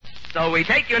So we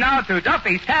take you now to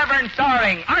Duffy's Tavern,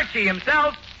 starring Archie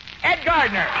himself, Ed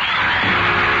Gardner.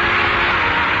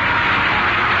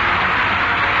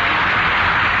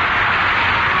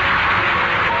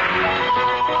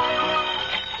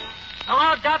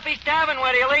 Hello, Duffy's Tavern,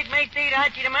 where the elite meat eat.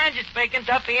 Archie the manager speaking.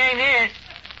 Duffy ain't here.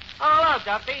 Oh, hello,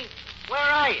 Duffy. Where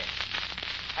are you?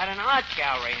 At an art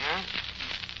gallery,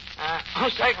 huh?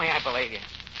 Certainly, I believe you.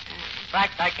 In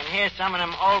fact, I can hear some of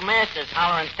them old masters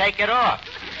hollering, take it off.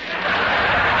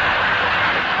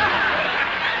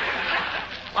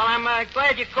 Well, I'm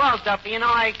glad you called, Duffy. You know,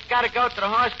 I got to go to the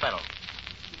hospital.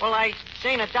 Well, I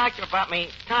seen a doctor about me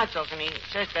tonsils, and he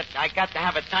says that I got to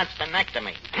have a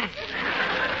tonsillectomy.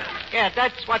 Yeah,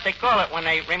 that's what they call it when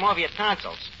they remove your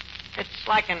tonsils. It's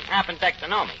like an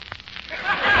appendectomy.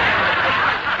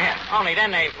 Yeah, only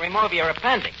then they remove your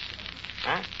appendix.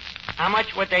 Huh? How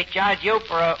much would they charge you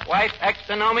for a wife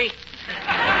extonomy?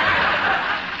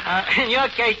 In your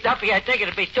case, Duffy, I think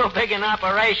it'd be too big an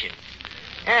operation.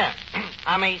 Yeah.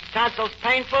 Are my tonsils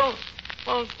painful?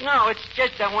 Well, no, it's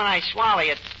just that when I swallow,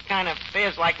 it kind of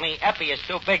feels like me epi is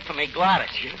too big for me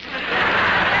glottis.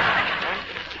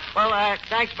 Well,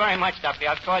 thanks very much, Duffy.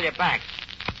 I'll call you back.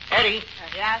 Eddie.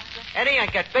 Yes, sir? Eddie, I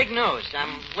got big news.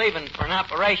 I'm leaving for an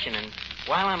operation, and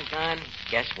while I'm gone,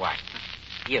 guess what?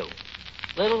 You,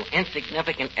 little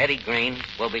insignificant Eddie Green,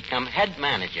 will become head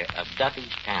manager of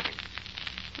Duffy's Tavern.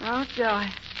 Oh, joy.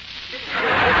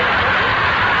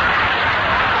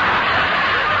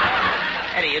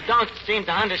 Eddie, you don't seem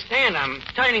to understand. I'm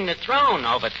turning the throne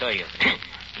over to you.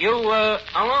 You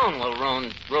alone will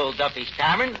rule Duffy's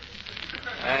Tavern.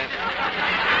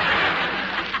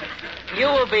 You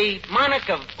will be monarch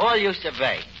of all you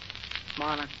survey.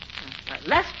 Monarch.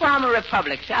 Let's form a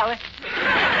republic, shall we?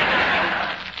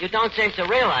 You don't seem to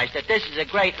realize that this is a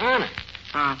great honor.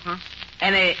 Uh-huh.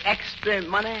 Any extra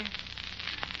money?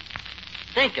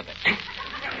 Think of it.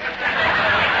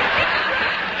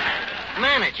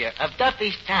 Manager of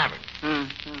Duffy's Tavern.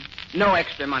 Mm-hmm. No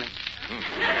extra money.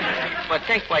 But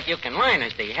think what you can learn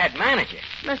as the head manager.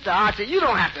 Mr. Archie, you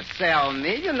don't have to sell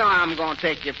me. You know I'm going to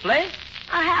take your place.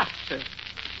 I have to.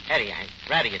 Eddie, I'd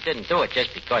rather you didn't do it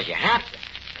just because you have to.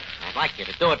 I'd like you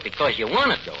to do it because you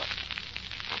want to do it.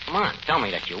 Now, come on, tell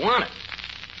me that you want it.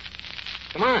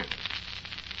 Come on.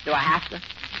 Do I have to?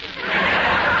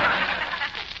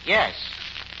 Yes.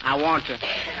 I want to.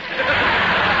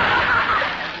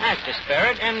 That's the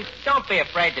spirit, and don't be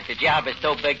afraid that the job is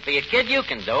too big for you, kid. You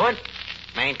can do it.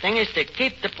 Main thing is to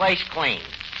keep the place clean.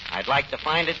 I'd like to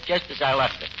find it just as I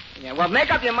left it. Yeah, well, make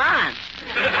up your mind.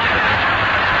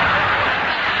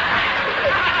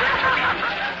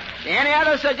 Any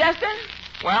other suggestions?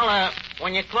 Well,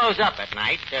 when you close up at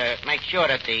night, make sure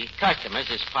that the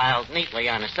customers is piled neatly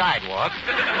on the sidewalk.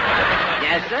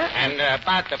 Yes, sir? And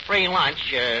about the free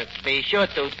lunch, be sure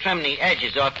to trim the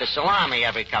edges off the salami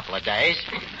every couple of days.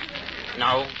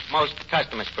 No, most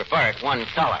customers prefer it one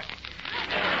color.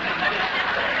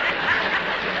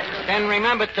 Then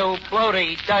remember to blow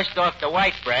the dust off the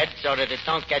white bread so that it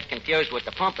don't get confused with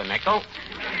the pumpernickel.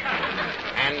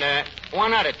 And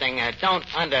one other thing, don't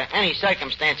under any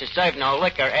circumstances serve no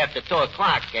liquor after 2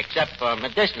 o'clock except for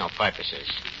medicinal purposes.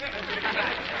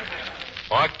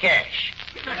 Or cash.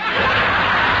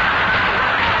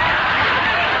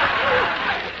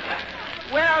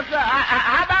 Well, sir,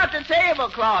 how about the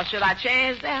tablecloth? Should I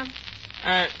change them?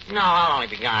 No, I'll only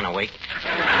be gone a week.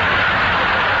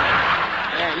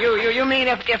 You mean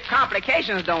if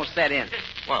complications don't set in?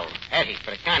 Well, Eddie,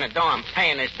 for the kind of dough I'm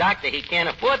paying this doctor, he can't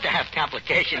afford to have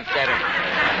complications set in.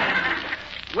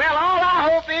 Well, all I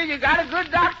hope is you got a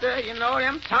good doctor. You know,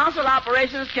 them tonsil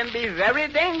operations can be very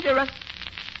dangerous.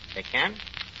 They can?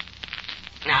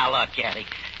 Now, look, Eddie,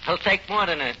 it'll take more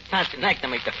than a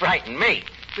tonsillectomy to frighten me.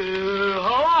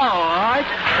 Hello,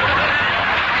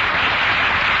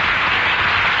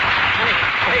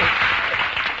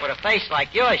 With a face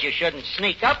like yours, you shouldn't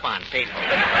sneak up on people.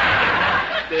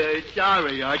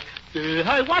 Sorry, Art.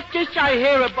 Hey, what's this I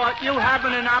hear about you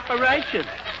having an operation?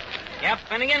 Yep,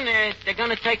 Finnegan, they're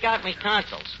going to take out me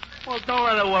tonsils. Well, don't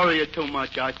let it worry you too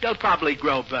much, Art. They'll probably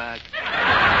grow back.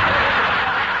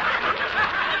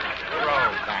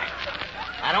 Grow back.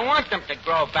 I don't want them to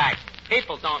grow back.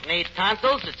 People don't need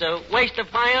tonsils. It's a waste of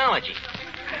biology.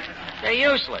 They're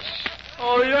useless.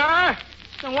 Oh, yeah?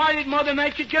 Then why did Mother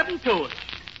Nature give them to us?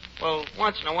 Well,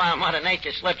 once in a while, Mother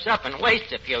Nature slips up and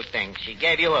wastes a few things. She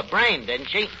gave you a brain, didn't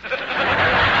she?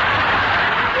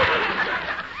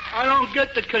 I don't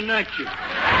get the connection.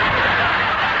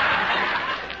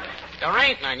 There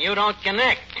ain't none. You don't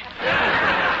connect.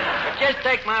 But just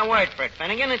take my word for it,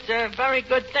 Finnegan. It's a very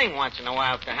good thing once in a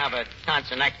while to have a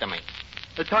tonsillectomy.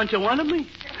 A tonsillectomy?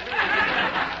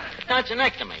 A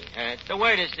tonsillectomy. The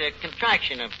word is a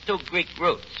contraction of two Greek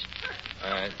roots.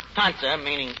 Tonsa,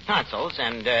 meaning tonsils,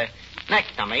 and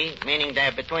nectomy, meaning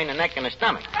they're between the neck and the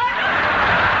stomach. Is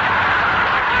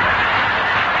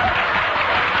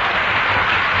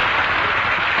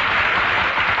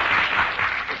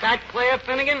that clear,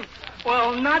 Finnegan?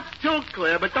 Well, not too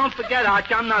clear, but don't forget,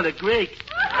 Arch, I'm not a Greek.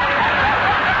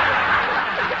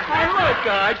 Hey, look,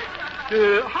 Arch,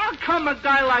 how come a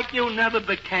guy like you never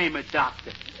became a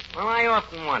doctor? Well, I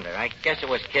often wonder. I guess it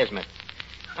was kismet.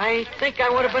 I think I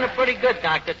would have been a pretty good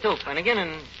doctor, too, Finnegan.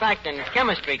 In fact, in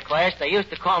chemistry class, they used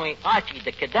to call me Archie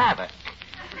the Cadaver.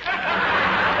 Yeah,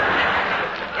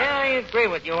 I agree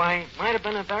with you. I might have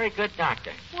been a very good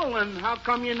doctor. Well, then how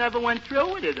come you never went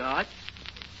through with it, Arch?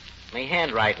 My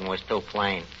handwriting was too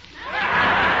plain.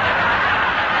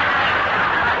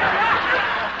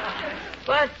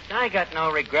 But I got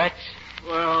no regrets.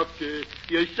 Well,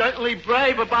 you're certainly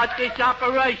brave about this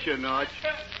operation, Arch.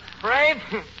 Brave?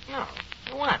 No.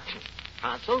 What?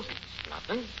 Tonsils?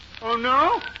 Nothing. Oh,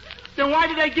 no? Then why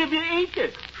did they give you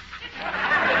ether?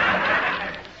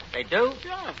 They do?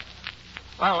 Yeah.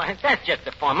 Well, that's just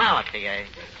a formality, a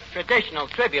traditional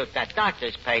tribute that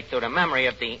doctors pay to the memory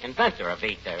of the inventor of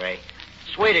ether, a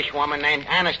Swedish woman named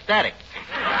Anesthetic.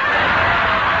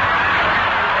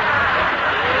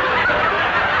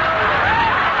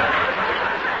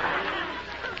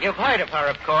 You've heard of her,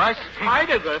 of course. Heard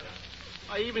of her?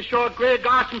 I even saw Greer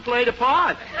Garson play the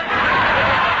part.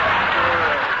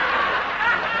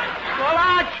 Well,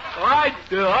 Arch,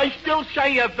 I still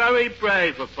say you're very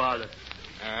brave about it.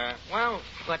 Well,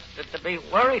 what's to be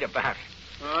worried about?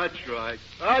 That's right.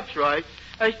 That's right.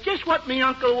 It's just what me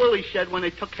Uncle Willie said when they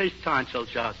took his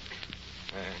tonsils out.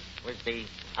 Was the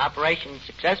operation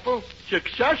successful?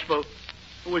 Successful?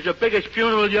 It was the biggest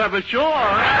funeral you ever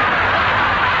saw.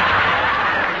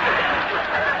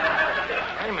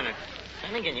 Wait a minute.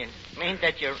 Finnegan, you mean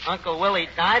that your Uncle Willie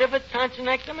died of a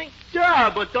tonsillectomy? Yeah,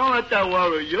 but don't let that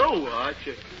worry you, Arch.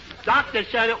 Doctor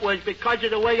said it was because of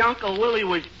the way Uncle Willie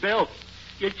was built.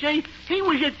 You see, he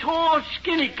was a tall,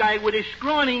 skinny guy with a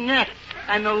scrawny neck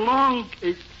and a long...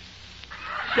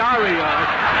 Sorry, Arch.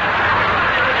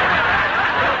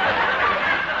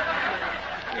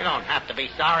 You don't have to be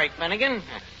sorry, Finnegan.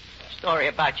 A story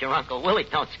about your Uncle Willie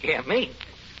don't scare me.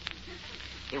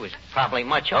 He was probably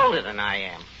much older than I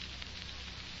am.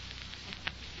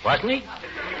 Wasn't he?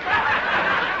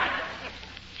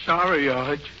 Sorry,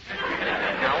 Arch.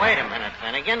 Now, wait a minute,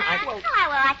 Finnegan. Hello,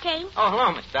 Archie. Oh,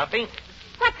 hello, Miss Duffy.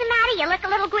 What's the matter? You look a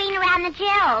little green around the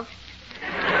gills.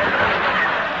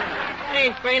 I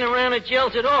ain't green around the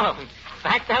gills at all. In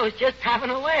fact, I was just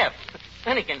having a laugh.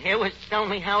 Finnegan here was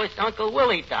telling me how his Uncle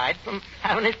Willie died from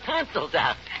having his tonsils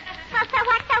out. Well, so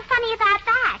what's so funny about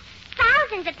that?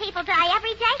 Thousands of people die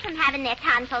every day from having their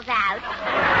tonsils out.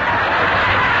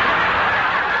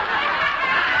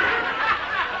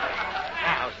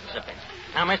 Thousands of it.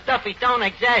 Now, Miss Duffy, don't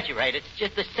exaggerate. It's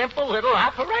just a simple little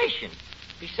operation.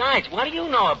 Besides, what do you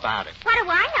know about it? What do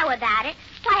I know about it?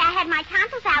 Why, I had my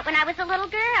tonsils out when I was a little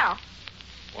girl.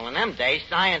 Well, in them days,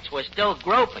 science was still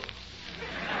groping.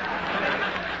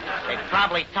 They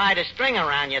probably tied a string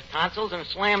around your tonsils and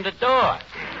slammed the door.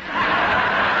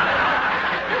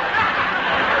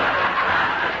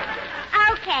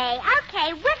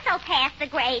 Okay, whistle past the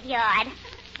graveyard.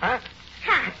 Huh?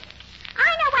 Huh.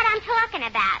 I know what I'm talking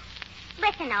about.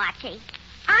 Listen, Archie.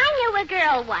 I knew a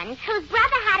girl once whose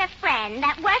brother had a friend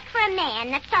that worked for a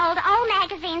man that sold old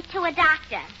magazines to a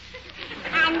doctor.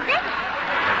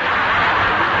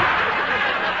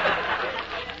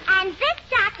 And this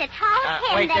doctor told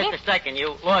him wait that just a second.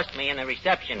 You lost me in the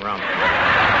reception room.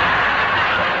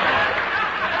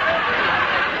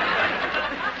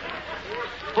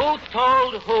 Who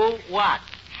told who what?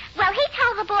 Well, he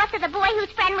told the boss of the boy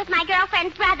whose friend was my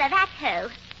girlfriend's brother. That's who.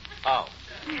 Oh.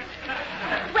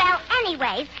 Well,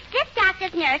 anyways, this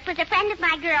doctor's nurse was a friend of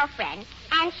my girlfriend,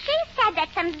 and she said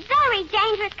that some very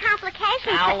dangerous complications...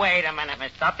 Now, wait a minute,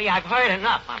 Miss Duffy. I've heard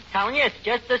enough. I'm telling you, it's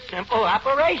just a simple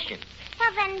operation.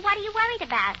 Well, then what are you worried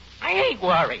about? I ain't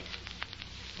worried.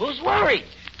 Who's worried?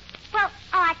 Well,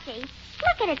 Archie,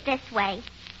 look at it this way.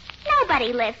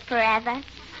 Nobody lives forever.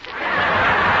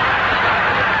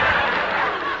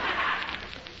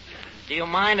 Do you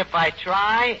mind if I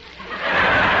try?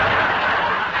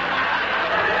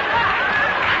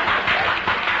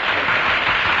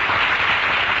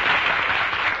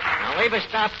 Now, leave us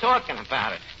stop talking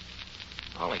about it.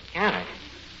 Holy cow.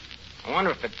 I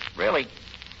wonder if it's really...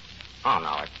 Oh,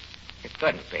 no, it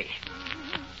couldn't be.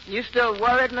 You still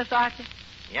worried, Miss Archie?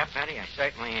 Yep, Eddie, I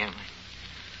certainly am.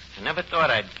 I never thought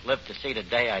I'd live to see the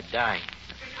day I die.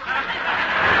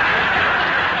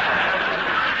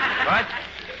 But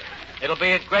it'll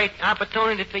be a great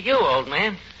opportunity for you, old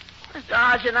man. Mr.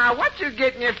 Archie, now, what you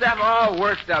getting yourself all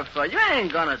worked up for? You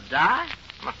ain't gonna die.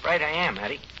 I'm afraid I am,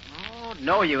 Eddie. Oh,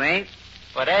 no, you ain't.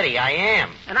 But, Eddie, I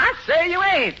am. And I say you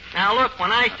ain't. Now, look,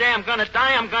 when I say I'm gonna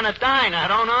die, I'm gonna die. Now,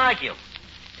 don't argue.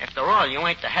 After all, you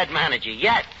ain't the head manager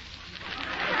yet.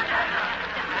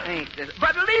 Ain't this?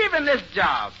 But leaving this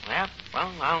job. Well,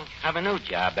 I'll have a new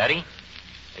job, Eddie.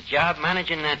 A job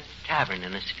managing that tavern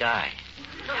in the sky.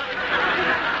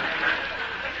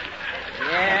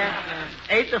 Yeah.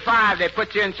 8 to 5, they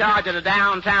put you in charge of the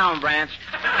downtown branch.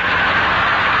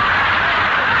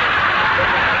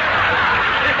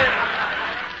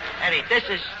 Eddie, this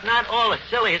is not all as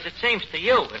silly as it seems to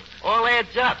you. It all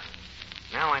adds up.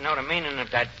 Now I know the meaning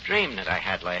of that dream that I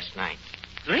had last night.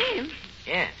 Dream?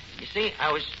 Yeah. You see,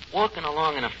 I was walking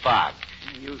along in a fog.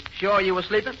 You sure you were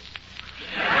sleeping?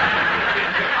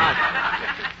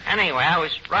 Anyway, I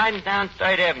was riding down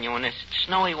 3rd Avenue in this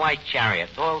snowy white chariot,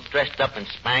 all dressed up in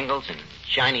spangles and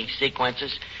shiny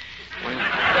sequences. When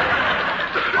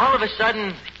all of a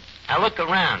sudden, I look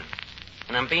around,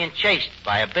 and I'm being chased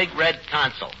by a big red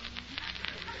tonsil.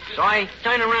 So I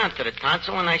turn around to the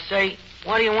tonsil and I say,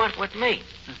 "What do you want with me?"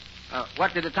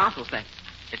 What did the tonsil say?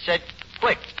 It said,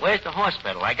 "Quick, where's the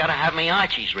hospital? I gotta have me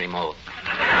Archies removed."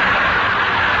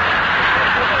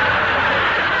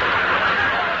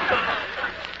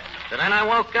 So then I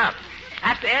woke up.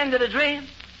 At the end of the dream?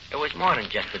 It was more than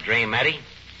just a dream, Eddie.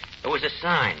 It was a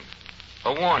sign,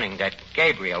 a warning that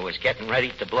Gabriel was getting ready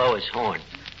to blow his horn.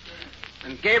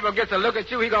 When Gabriel gets a look at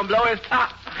you, he's gonna blow his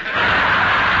top.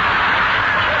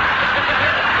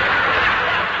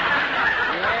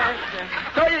 Yes.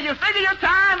 So you figure your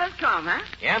time has come, huh?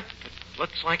 Yep. It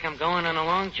looks like I'm going on a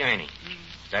long journey.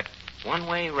 That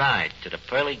one-way ride to the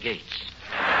pearly gates.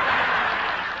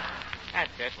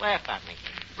 That's it. Laugh at me.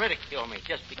 Ridicule me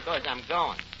just because I'm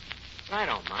going. I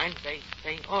don't mind. They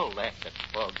all laughed at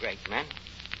all great men.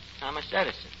 Thomas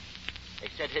Edison. They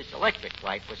said his electric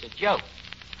light was a joke.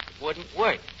 It wouldn't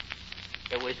work.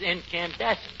 It was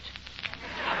incandescent.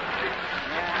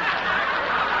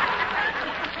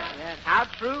 Yes, how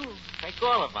true. Take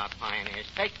all of our pioneers.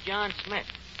 Take John Smith.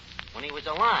 When he was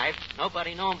alive,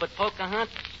 nobody knew him but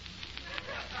Pocahontas.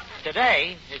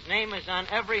 Today, his name is on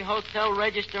every hotel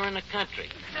register in the country.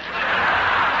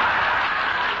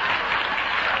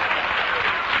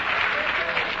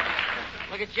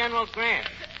 Look at General Grant.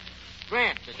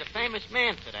 Grant is a famous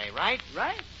man today, right?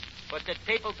 Right. But did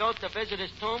people go to visit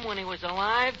his tomb when he was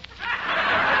alive?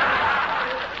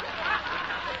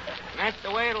 And that's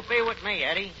the way it'll be with me,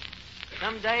 Eddie.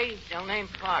 Someday, they'll name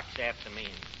parks after me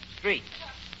and streets.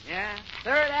 Yeah.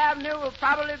 3rd Avenue will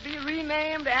probably be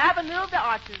renamed the Avenue of the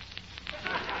Arches.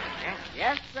 Yeah.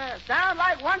 Yes, sir. Sounds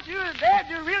like once you're dead,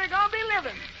 you're really going to be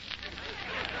living.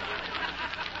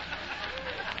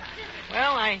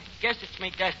 Well, I guess it's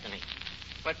me destiny.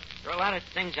 But there are a lot of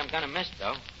things I'm going to miss,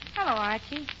 though. Hello,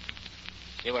 Archie.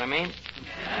 See what I mean?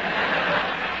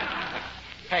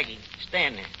 Peggy,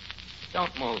 stand there.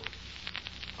 Don't move.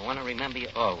 I want to remember you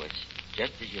always,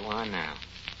 just as you are now,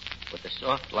 with the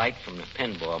soft light from the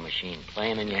pinball machine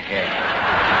playing in your hair.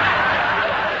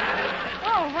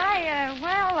 Oh,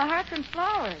 why all the hearts and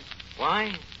flowers?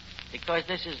 Why? Because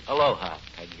this is aloha,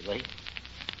 Peggy Lee.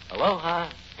 Aloha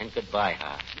and goodbye,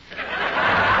 ha.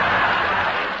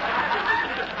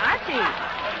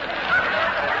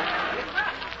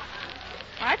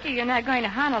 Archie, you're not going to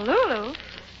Honolulu.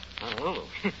 Honolulu?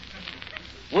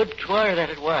 Would 'twere that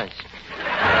it was.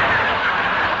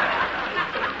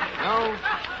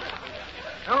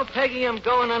 No, Peggy, I'm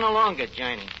going on a longer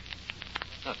journey.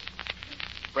 Look,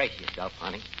 brace yourself,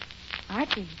 honey.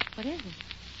 Archie, what is it?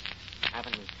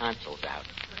 Having my tonsils out.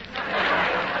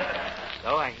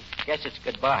 So I guess it's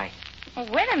goodbye. Oh,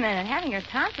 wait a minute. Having your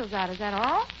tonsils out, is that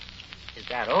all? Is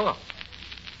that all?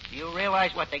 Do you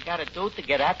realize what they got to do to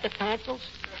get at the tonsils?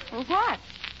 Well, what?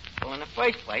 Well, in the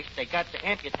first place, they got to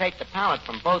amputate the palate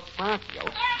from both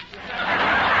bronchioles.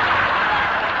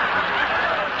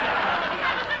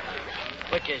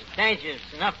 Which is dangerous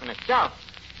enough in itself.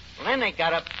 Well, then they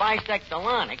got to bisect the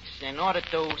larynx in order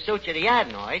to suture the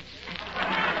adenoids.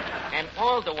 And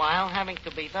all the while having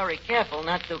to be very careful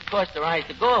not to causterize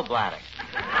the gallbladder.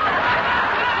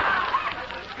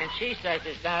 And she says,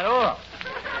 is that all?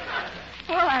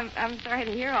 Well, I'm sorry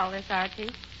to hear all this, Archie.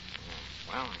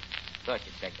 Well, I thought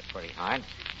you'd take it pretty hard.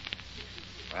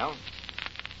 Well?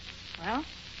 Well?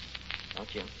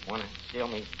 Don't you want to seal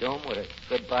me doom with a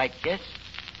goodbye kiss?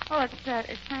 Oh, it's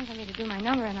time for me to do my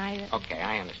number, and I... Okay,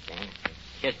 I understand. If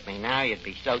you kissed me now, you'd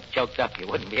be so choked up you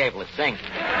wouldn't be able to sing.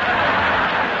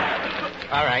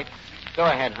 All right. Go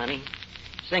ahead, honey.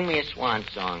 Sing me a swan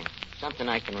song. Something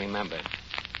I can remember.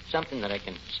 Something that I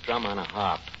can strum on a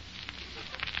harp.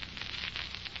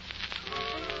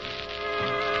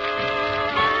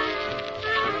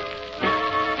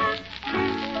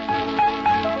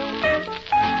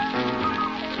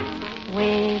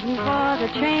 Waiting for the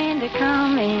train to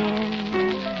come in.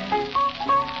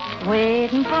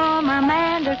 Waiting for my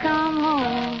man to come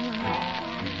home.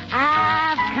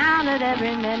 I've counted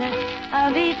every minute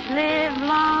of each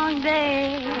livelong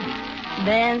day.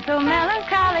 Been so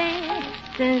melancholy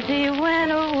since he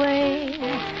went away.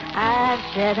 I've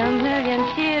shed a million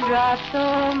teardrops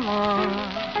or more.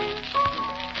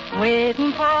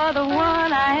 Waiting for the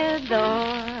one I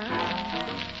adore.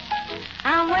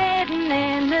 I'm waiting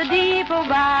in the depot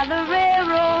by the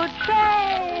railroad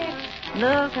track,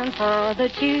 looking for the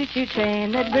choo-choo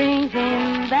train that brings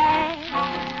him back.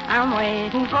 I'm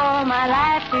waiting for my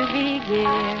life to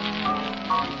begin,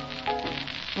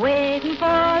 waiting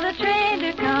for the train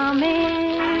to come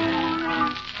in.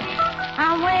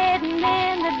 I'm waiting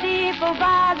in the depot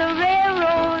by the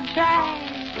railroad track,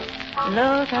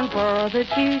 looking for the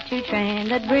choo-choo train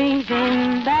that brings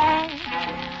him back.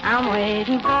 I'm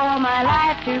waiting for my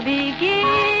life to begin,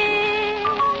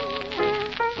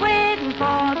 waiting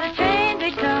for the train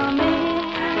to come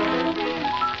in,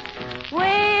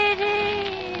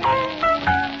 waiting,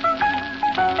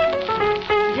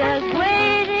 just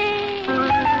waiting.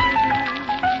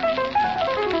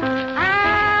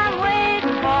 I'm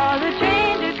waiting for the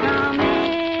train to come in.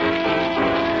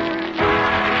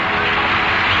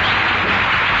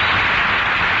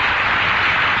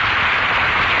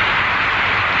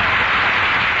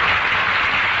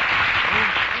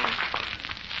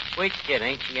 Sweet kid,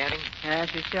 ain't she, Eddie? Yes,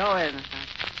 she sure is.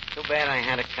 Too bad I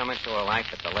had to come into her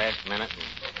life at the last minute and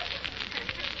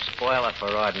spoil her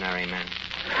for ordinary men.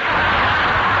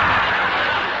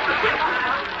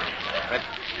 But,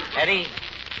 Eddie,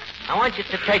 I want you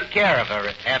to take care of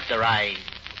her after I,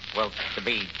 well, to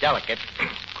be delicate,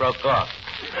 croak off.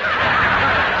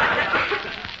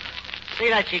 See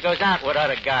that she goes out with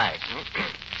other guys.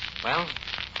 Well,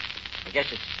 I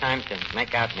guess it's time to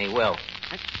make out me will.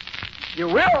 You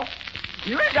will?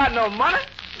 You ain't got no money.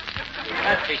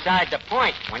 That's beside the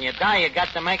point. When you die, you got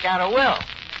to make out a will.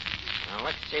 Now,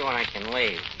 let's see what I can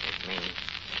leave. With me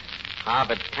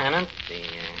Harvard pennant, the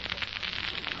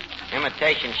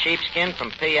imitation sheepskin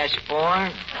from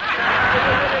PS4,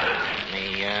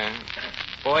 the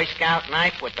Boy Scout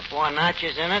knife with the 4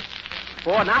 notches in it.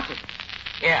 4 notches?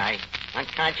 Yeah, I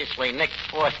unconsciously nicked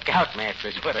 4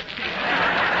 Scoutmasters with it.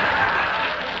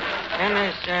 And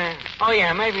there's, oh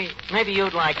yeah, maybe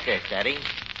you'd like this, Eddie.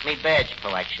 Me badge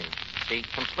collection. The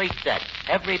complete set.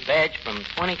 Every badge from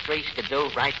 23 Skidoo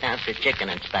right down to chicken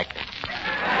inspector.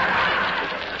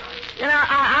 You know,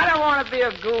 I don't want to be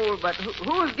a ghoul, but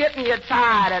who's getting your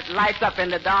tie that lights up in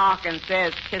the dark and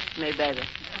says, kiss me, baby?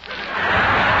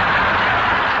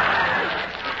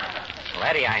 Well,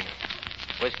 Eddie, I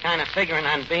was kind of figuring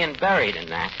on being buried in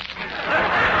that.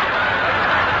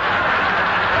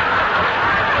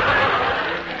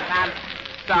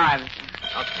 Sorry.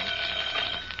 Okay.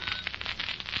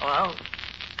 Hello?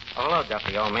 Oh, hello,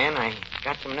 Duffy, old man. I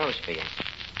got some news for you.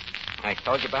 I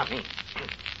told you about me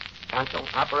tonsil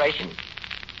operation.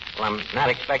 Well, I'm not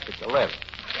expected to live.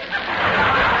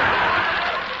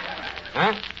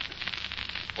 Huh?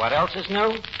 What else is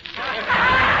new?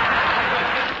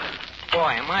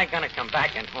 Boy, am I going to come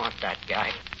back and haunt that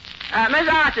guy. Miss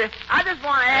Archie, I just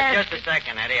want to ask... Just a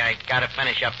second, Eddie. I got to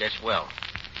finish up this will.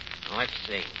 Let's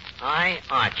see. I,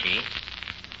 Archie,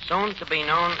 soon to be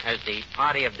known as the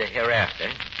party of the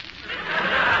hereafter,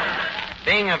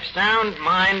 being of sound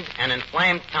mind and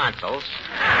inflamed tonsils,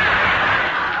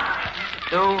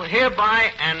 do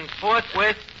hereby and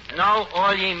forthwith know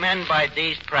all ye men by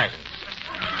these presents.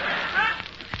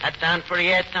 That sound pretty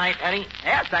airtight, Eddie?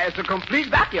 Yes, it's a complete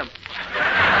vacuum.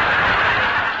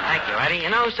 Thank you, Eddie.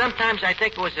 You know, sometimes I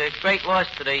think it was a great loss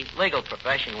to the legal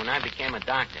profession when I became a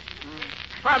doctor.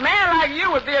 For a man like you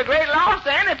would be a great loss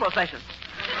to any profession.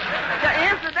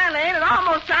 Incidentally, ain't it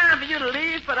almost time for you to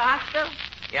leave for the hospital?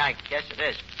 Yeah, I guess it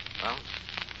is. Well,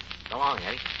 so long,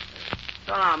 Eddie.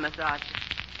 So long, Mr. Archie.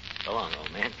 So long,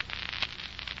 old man.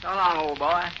 So long, old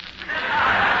boy.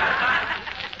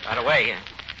 By the way,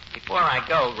 before I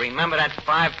go, remember that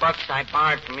 $5 I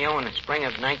borrowed from you in the spring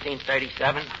of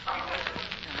 1937?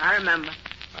 I remember.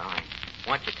 Well, I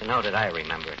want you to know that I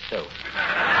remember it, too.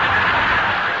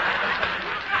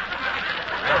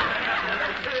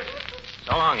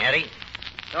 So long, Eddie.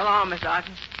 So long, Mr.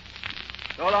 Archie.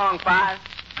 So long, 5.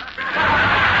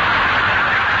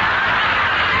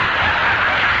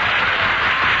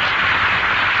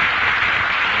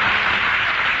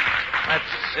 Let's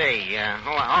see.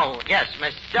 Yes,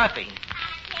 Miss Duffy.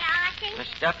 Miss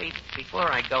Duffy,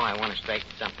 before I go, I want to straighten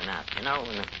something out. You know,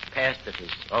 in the past, it has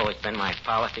always been my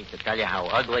policy to tell you how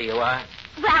ugly you are.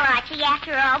 Well, Archie,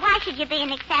 after all, why should you be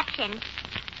an exception?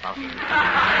 Well,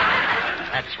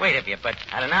 that's sweet of you, but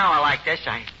at an hour like this,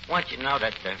 I want you to know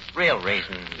that the real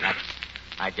reason that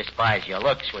I despise your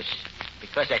looks was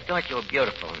because I thought you were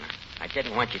beautiful, and I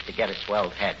didn't want you to get a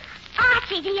swelled head.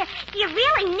 Archie, do you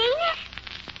really mean it?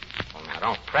 Well, now,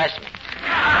 don't press me.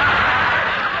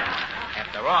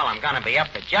 After all, I'm going to be up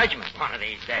for judgment one of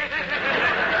these days.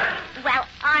 Well,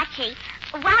 Archie,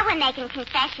 while we're making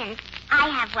confessions, I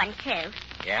have one, too.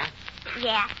 Yeah?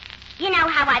 Yeah. You know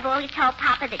how I've always told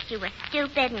Papa that you were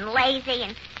stupid and lazy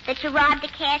and that you robbed the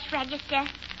cash register?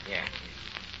 Yeah.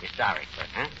 You're sorry for it,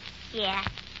 huh? Yeah,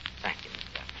 Thank you, Miss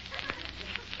Duffy.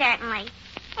 certainly.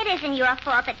 It isn't your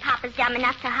fault that Papa's dumb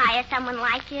enough to hire someone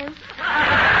like you.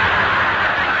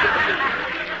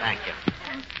 Thank you.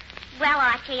 Well,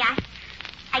 Archie,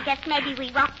 I guess maybe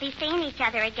we won't be seeing each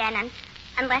other again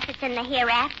unless it's in the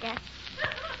hereafter.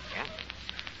 Yeah?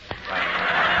 If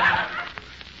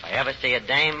I ever see a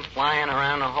dame flying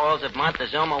around the halls of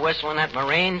Montezuma whistling at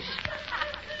Marines,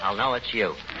 I'll know it's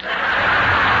you.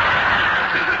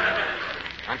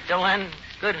 Until then,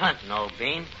 good hunting, old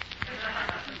bean.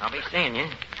 I'll be seeing you.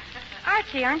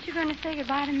 Archie, aren't you going to say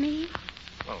goodbye to me?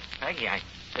 Well, Peggy, I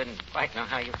didn't quite know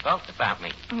how you felt about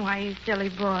me. Why, you silly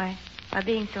boy. By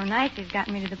being so nice, you've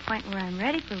gotten me to the point where I'm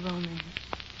ready for romance.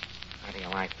 How do you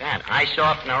like that? I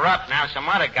soften her up. Now some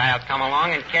other guy will come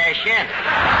along and cash in.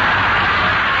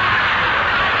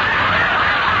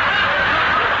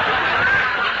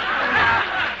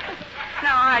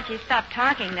 Now, Archie, stop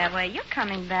talking that way. You're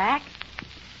coming back.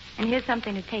 And here's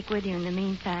something to take with you in the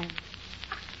meantime.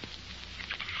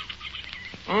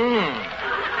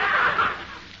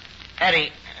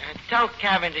 Eddie, tell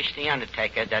Cavendish the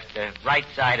undertaker that the right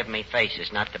side of me face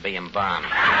is not to be embalmed.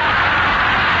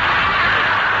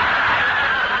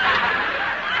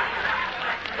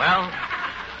 Well,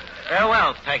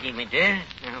 farewell, Peggy, me dear.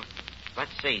 Now, let's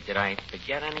see. Did I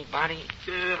forget anybody?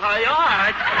 Hi,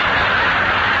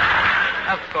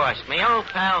 Art. Of course, me old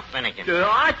pal Finnegan.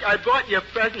 Art, I brought you a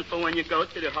present for when you go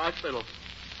to the hospital.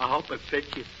 I hope it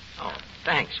fits you. Oh,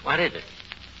 thanks. What is it?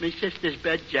 Me sister's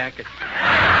bed jacket.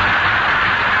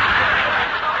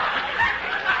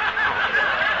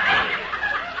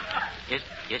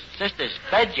 Your sister's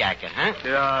bed jacket, huh?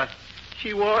 Yeah.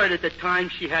 She wore it at the time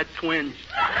she had twins.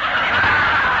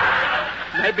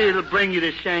 Maybe it'll bring you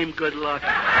the same good luck.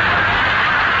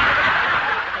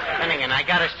 Finnegan, I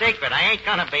got a secret. I ain't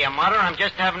gonna be a mother. I'm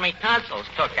just having me tonsils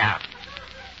took out.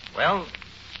 Well,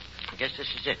 I guess this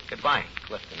is it. Goodbye,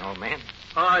 Clifton, old man.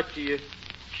 Art, you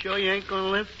sure you ain't gonna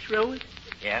live through it?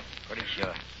 Yeah, pretty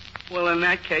sure. Well, in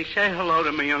that case, say hello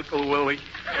to me, Uncle Willie.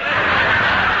 All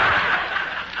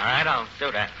right, I'll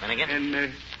do that, Finnegan.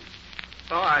 And,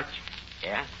 Art,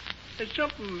 Yeah? there's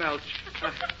something else.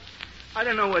 I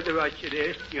don't know whether I should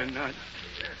ask you or not.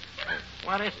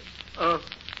 What is it?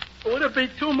 Would it be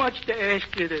too much to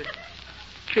ask you to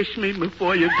kiss me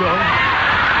before you go?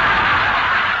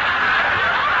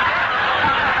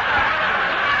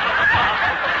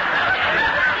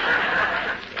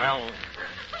 Well,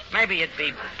 maybe it'd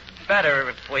be better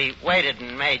if we waited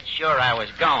and made sure I was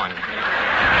going.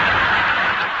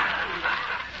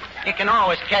 You can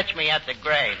always catch me at the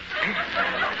grave.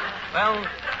 Well,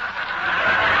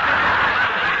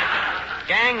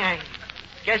 gang, I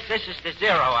guess this is the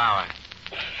 0 hour.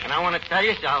 And I want to tell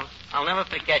you, I'll never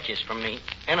forget you from the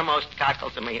innermost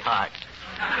cockles of me heart.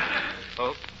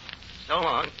 Oh, so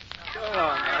long. Go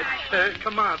on, Art.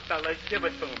 Come on, fellas, give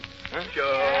it to him. Huh? Should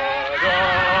old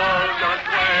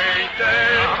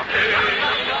acquaintance be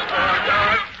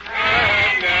forgot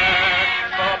and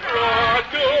never brought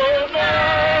to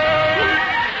mind?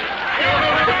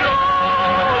 Should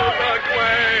old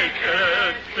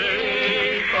acquaintance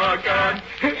be forgot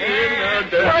in the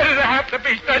day? Why does there have to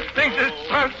be such things as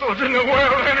tonsils in the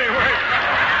world anyway?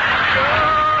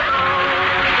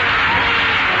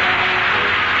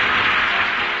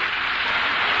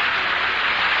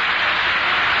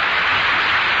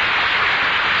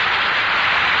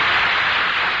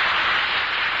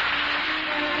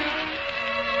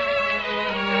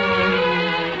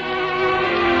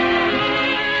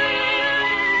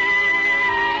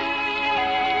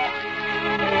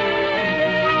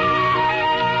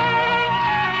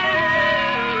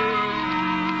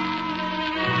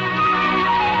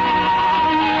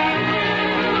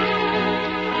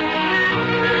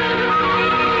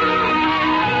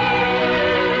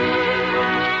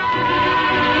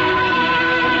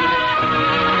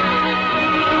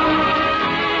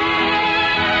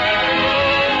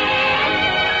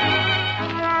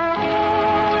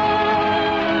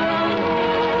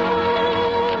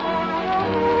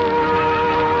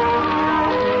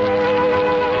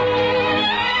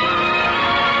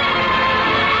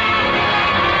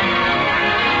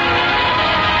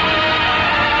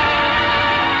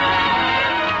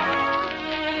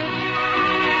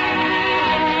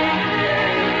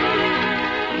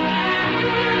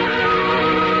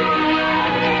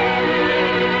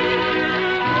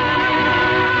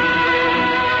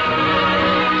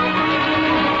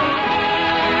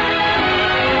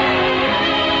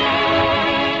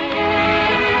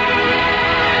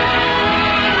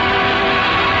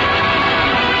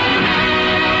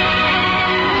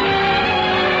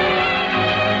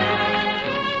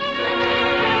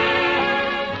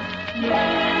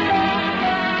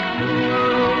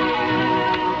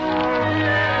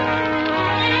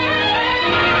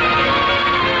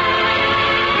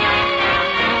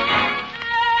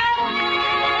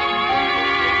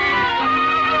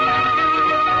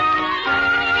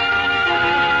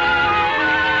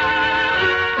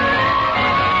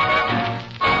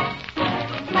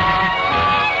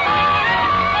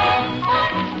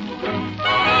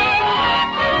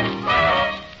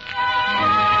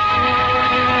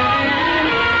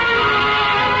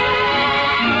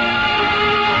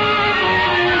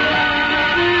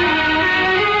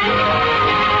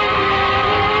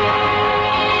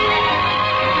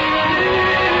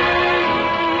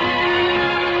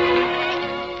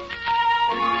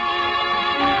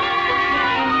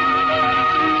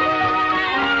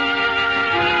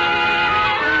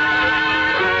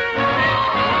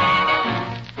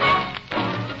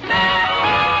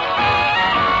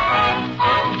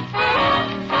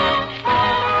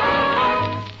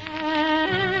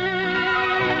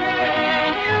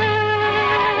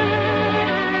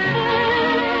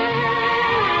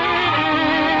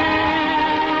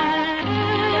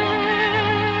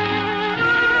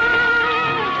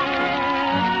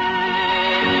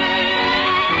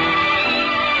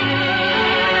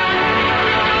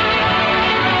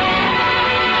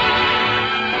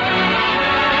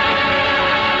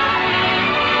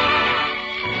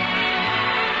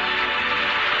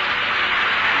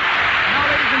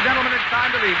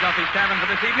 Duffy's Tavern for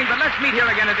this evening, but let's meet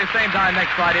here again at the same time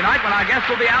next Friday night when our guest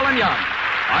will be Alan Young.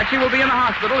 Archie will be in the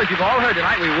hospital, as you've all heard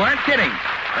tonight. We weren't kidding.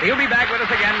 But he'll be back with us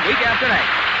again week after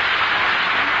next.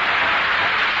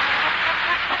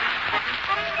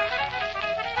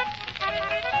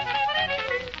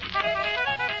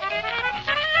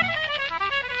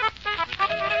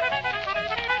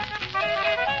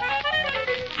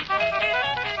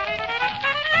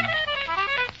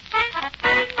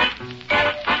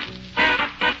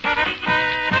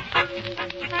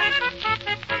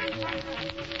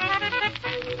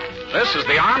 This is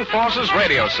the Armed Forces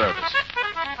Radio Service.